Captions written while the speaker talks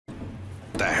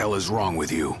the hell is wrong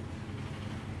with you?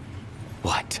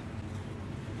 What?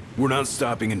 We're not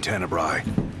stopping in Tenebrae.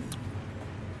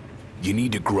 You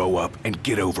need to grow up and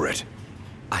get over it.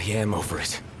 I am over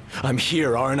it. I'm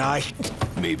here, aren't I?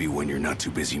 Maybe when you're not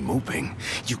too busy moping,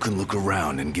 you can look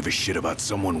around and give a shit about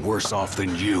someone worse off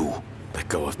than you. Let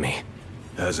go of me.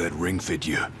 How's that ring fit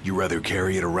you? You rather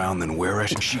carry it around than wear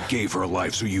it? She gave her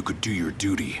life so you could do your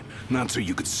duty, not so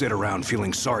you could sit around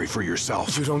feeling sorry for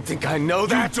yourself. You don't think I know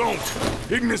that? You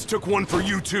don't! Ignis took one for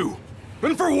you too.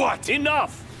 And for what?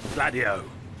 Enough, Gladio.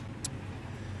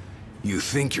 You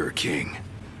think you're a king,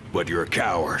 but you're a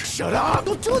coward. Shut up!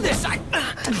 Don't do this!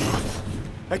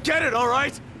 I get it, all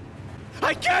right?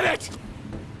 I get it!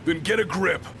 Then get a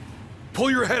grip.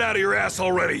 Pull your head out of your ass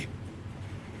already.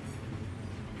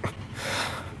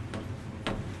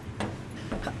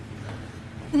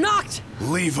 Noct!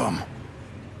 Leave him.